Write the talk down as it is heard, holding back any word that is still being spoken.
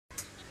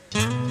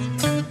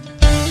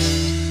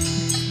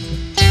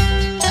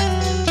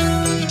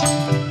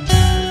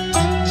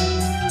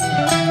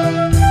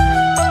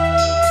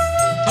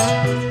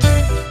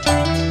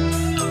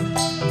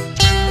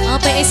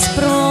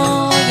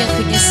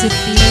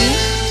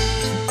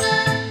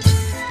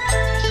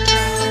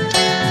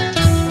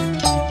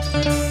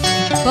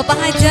Bapak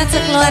hajat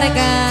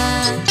sekeluarga.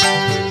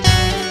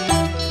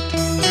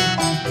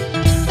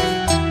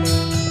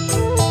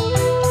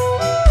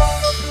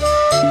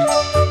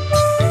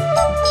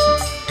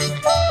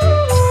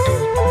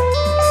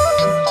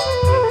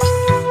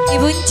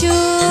 Ibu Cu.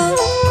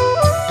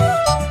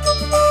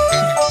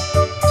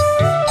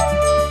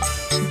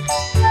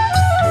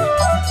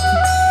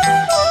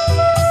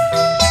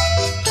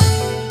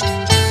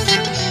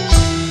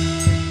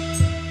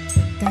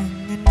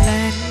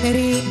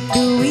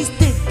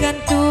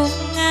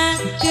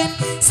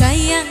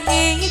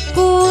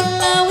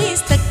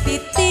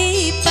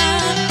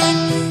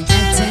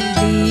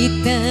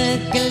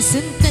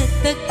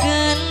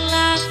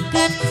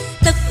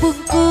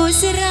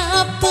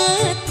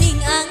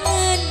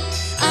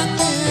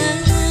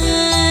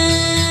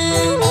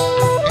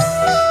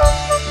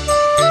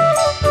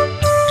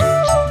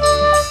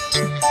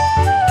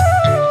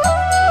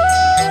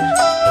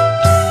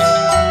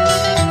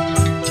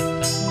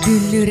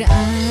 Dulur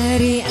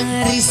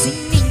ari-ari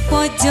sining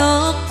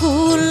pojok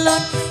kulon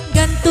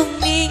gantung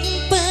ning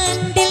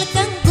pendil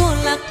kanggo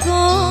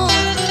lakon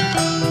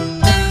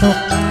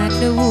tokan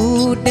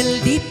wudel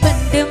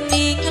dipendem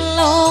ning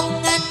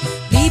longan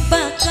di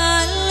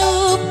bakal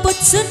luput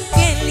sun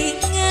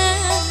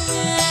kelingan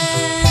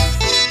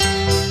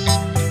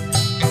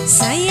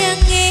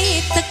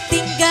sayange tek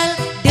tinggal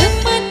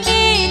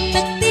demene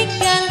tek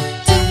tinggal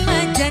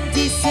cuma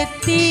janji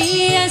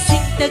setia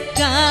sing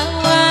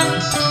tegawang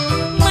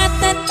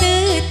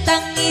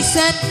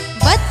tangisan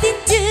batin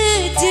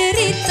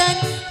jejeritan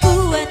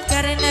kuat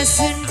karena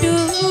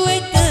senduwe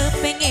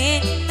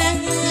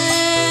kepengenan.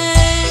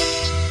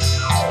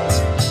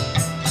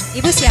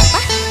 Ibu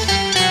siapa?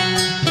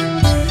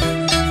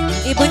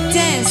 Ibu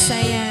Ces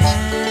sayang.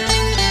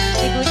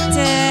 Ibu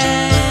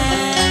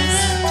Ces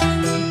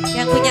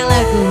yang punya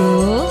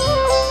lagu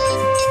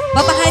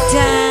Bapak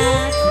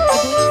Hajat.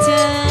 Ibu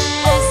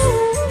Ces,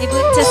 Ibu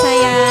Ces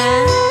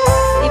sayang.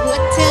 Ibu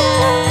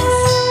Ces,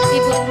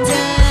 Ibu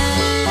Ces.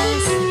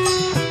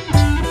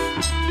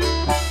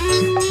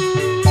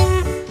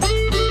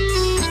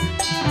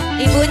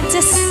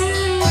 Bunces.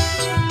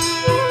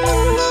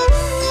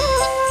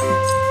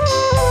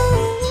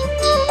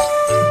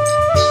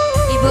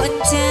 Ibu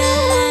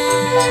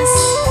Ences,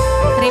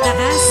 terima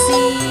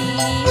kasih.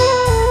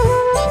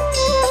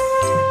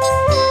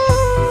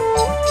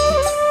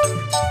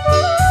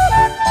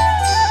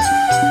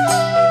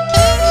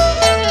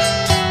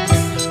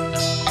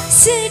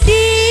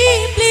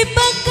 Sedih beli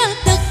bakal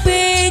tak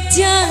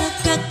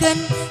bejakakan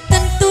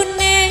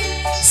tentune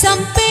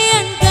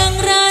sampean kang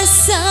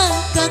rasa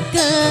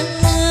kakak.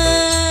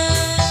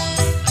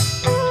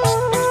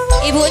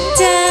 Ibu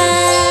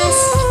Ences,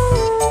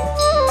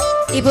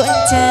 Ibu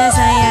Ences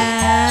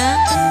sayang.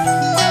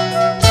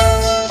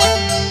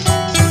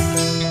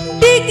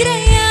 Di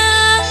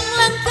Grayang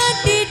langka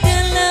di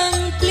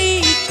dalam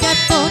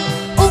plikaton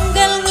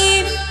unggal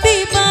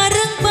ngimpi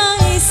bareng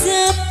bae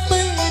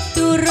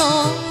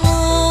sepeturon.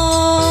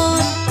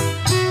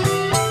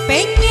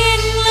 Pengen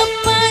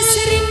lepas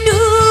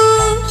rindu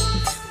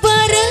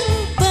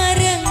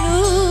bareng-bareng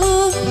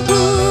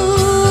nunggu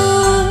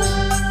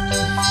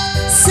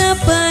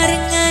sabar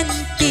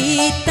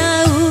nganti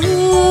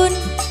tahun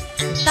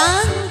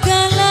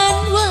tanggalan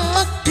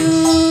waktu.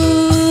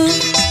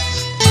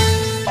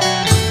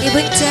 Ibu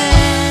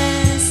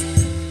Ces,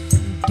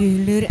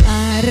 dulur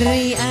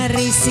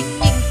ari-ari sing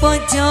ning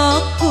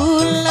pojok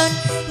kulon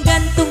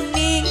gantung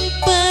ning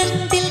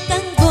pendil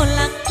kanggo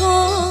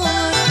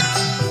lakon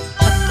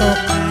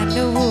petokan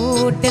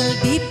wudel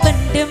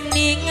dipendem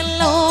ning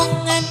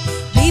longan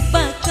di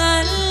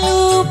bakal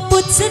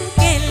luput sen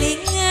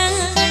kelingan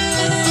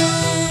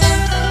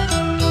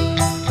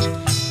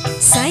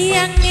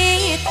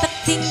sayange tek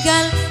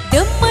tinggal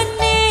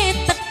demene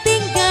tek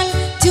tinggal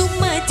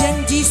cuma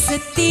janji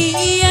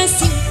setia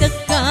sing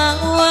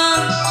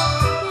tegawang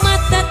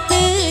mata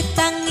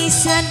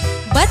tetangisan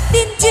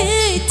batin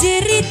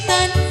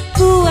jejeritan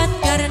kuat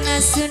karena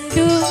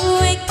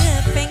senduwe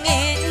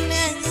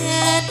kepengenan.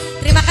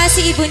 Terima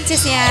kasih Ibu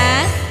Ences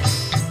ya.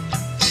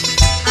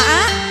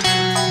 Aa,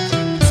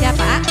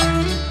 siapa?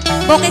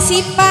 Boke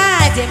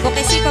Sipa, jen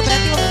Boke Sipa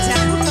berarti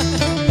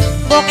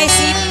Boke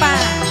Sipa,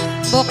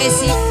 Boke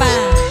Sipa,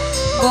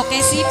 Boke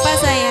Sipa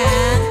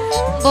sayang,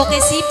 Boke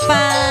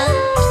Sipa,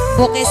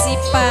 Boke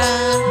Sipa,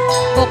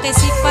 Boke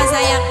Sipa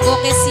sayang,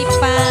 Boke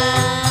Sipa.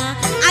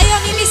 Ayo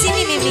Mimi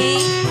sini Mimi.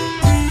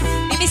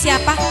 Mimi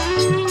siapa?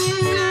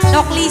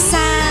 Nok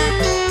Lisa,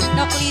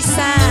 Nok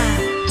Lisa,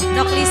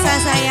 Nok Lisa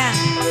sayang,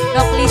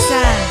 Nok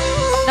Lisa,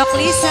 Nok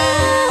Lisa,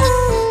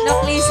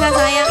 Nok Lisa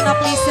sayang, Nok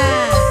Lisa,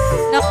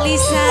 Nok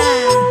Lisa,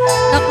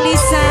 Nok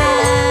Lisa,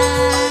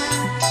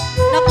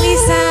 Nok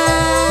Lisa.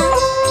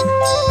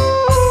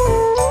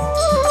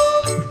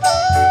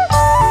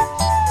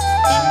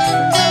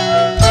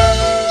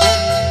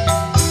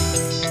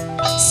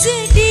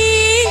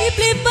 Sedih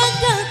beli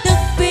bakal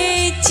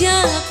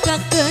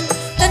tebejakaken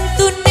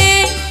tentune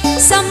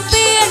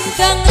sampean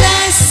kang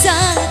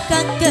rasa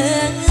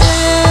kangen.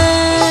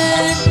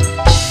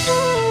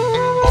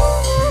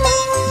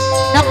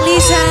 Nok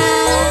Lisa,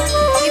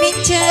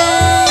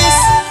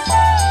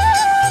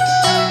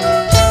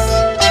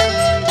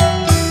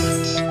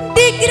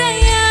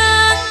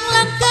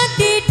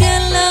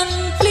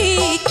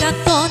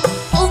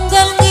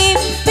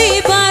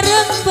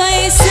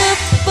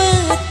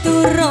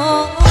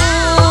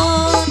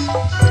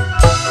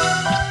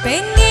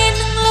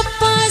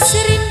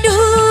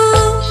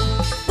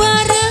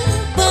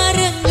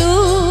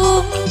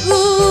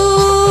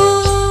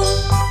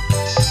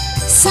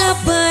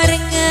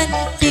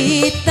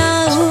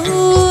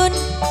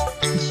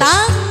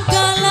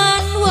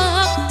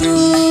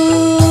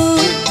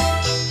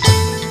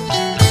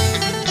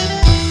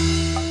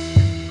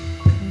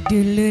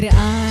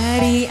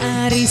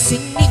 ari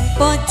sing ning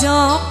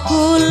pojok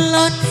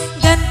kulon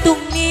gantung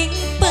ning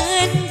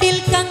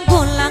pendil kang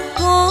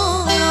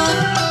bolakon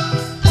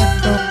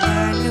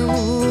kentokan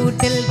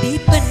udel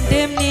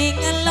dipendem ning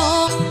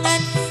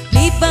alongan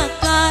li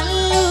bakal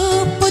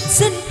luput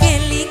sen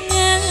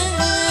kelingan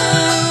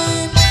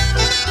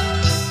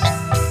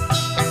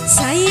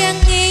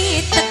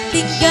sayange tak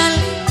tinggal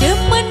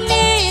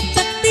demene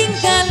tak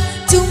tinggal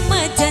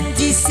cuma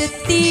janji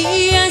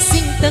setia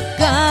sing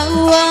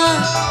tekawa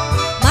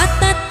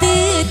mata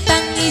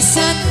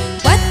tetangisan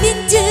batin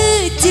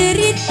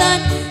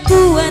jejeritan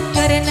kuat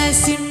karena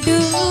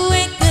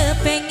sunduwe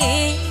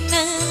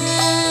kepengenan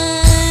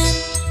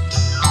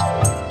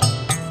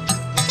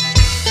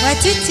wah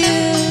cucu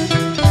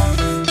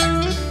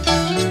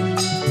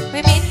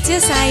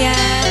memince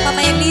sayang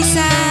pemain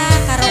Lisa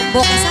karo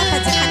bokes apa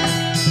jekan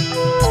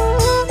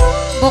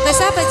bokes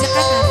apa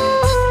jekan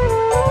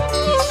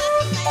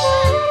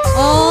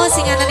oh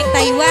sing ana ning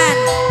Taiwan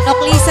nok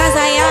Lisa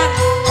sayang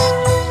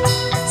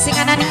sing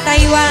ana ning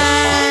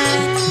Taiwan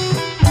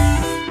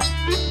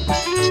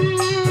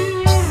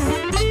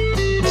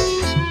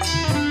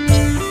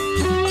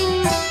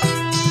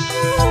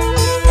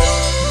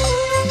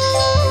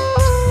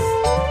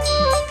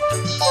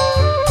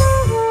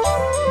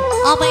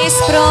oh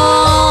maestro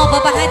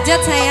bapak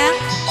hajat sayang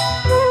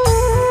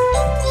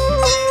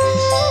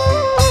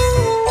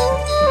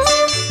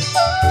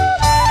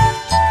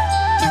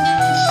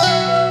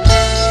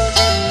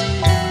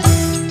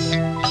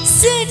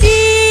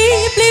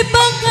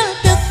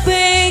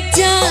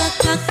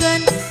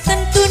akan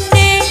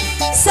tentune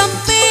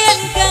sampean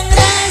kang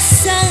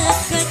rasa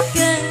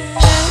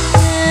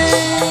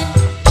kekangan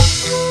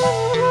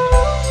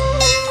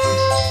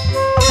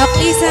Dok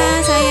Lisa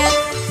sayang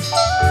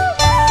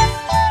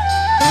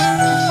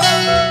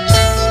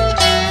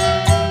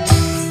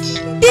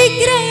di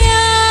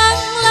Grayang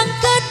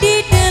langka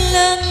di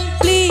dalam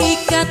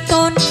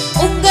plikaton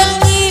unggal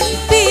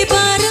ngimpi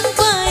bareng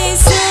bae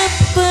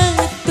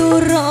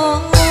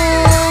sepeturon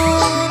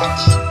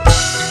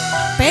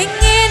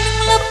pengen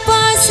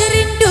lepas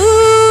rindu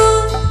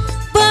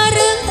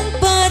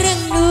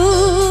bareng-bareng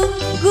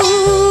nunggu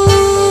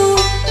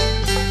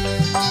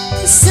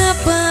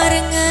sabar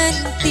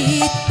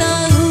nganti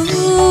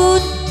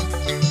tahun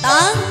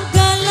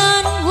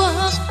tanggalan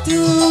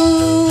waktu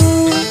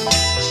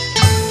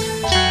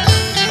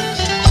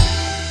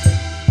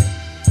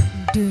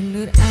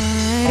dulur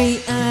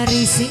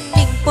ari-ari sing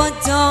ning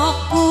pojok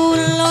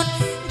kulon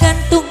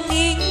gantung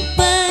ning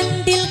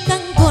pendil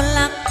kang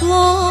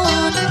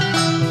bolakon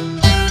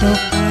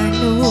tokan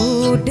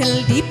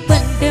udel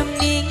dipendem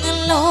ning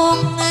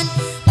elongan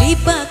li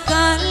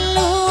bakal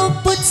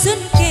luput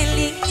sun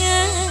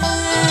kelingan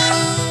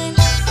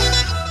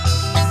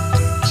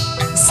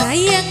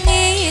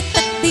sayange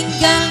tak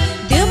tinggal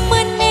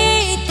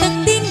demene tak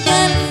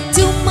tinggal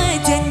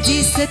cuma janji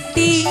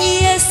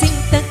setia sing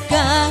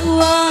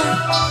tekawa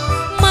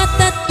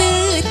mata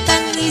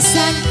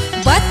tetangisan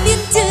batin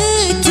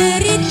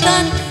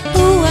jejeritan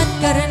kuat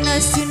karena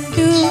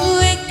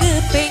sunduwe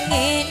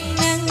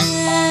kepengenan.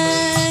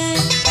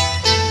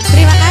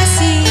 Terima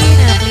kasih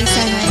Nak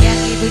Lisa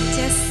sayang Ibu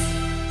Ces.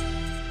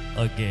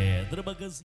 Oke, terima kasih.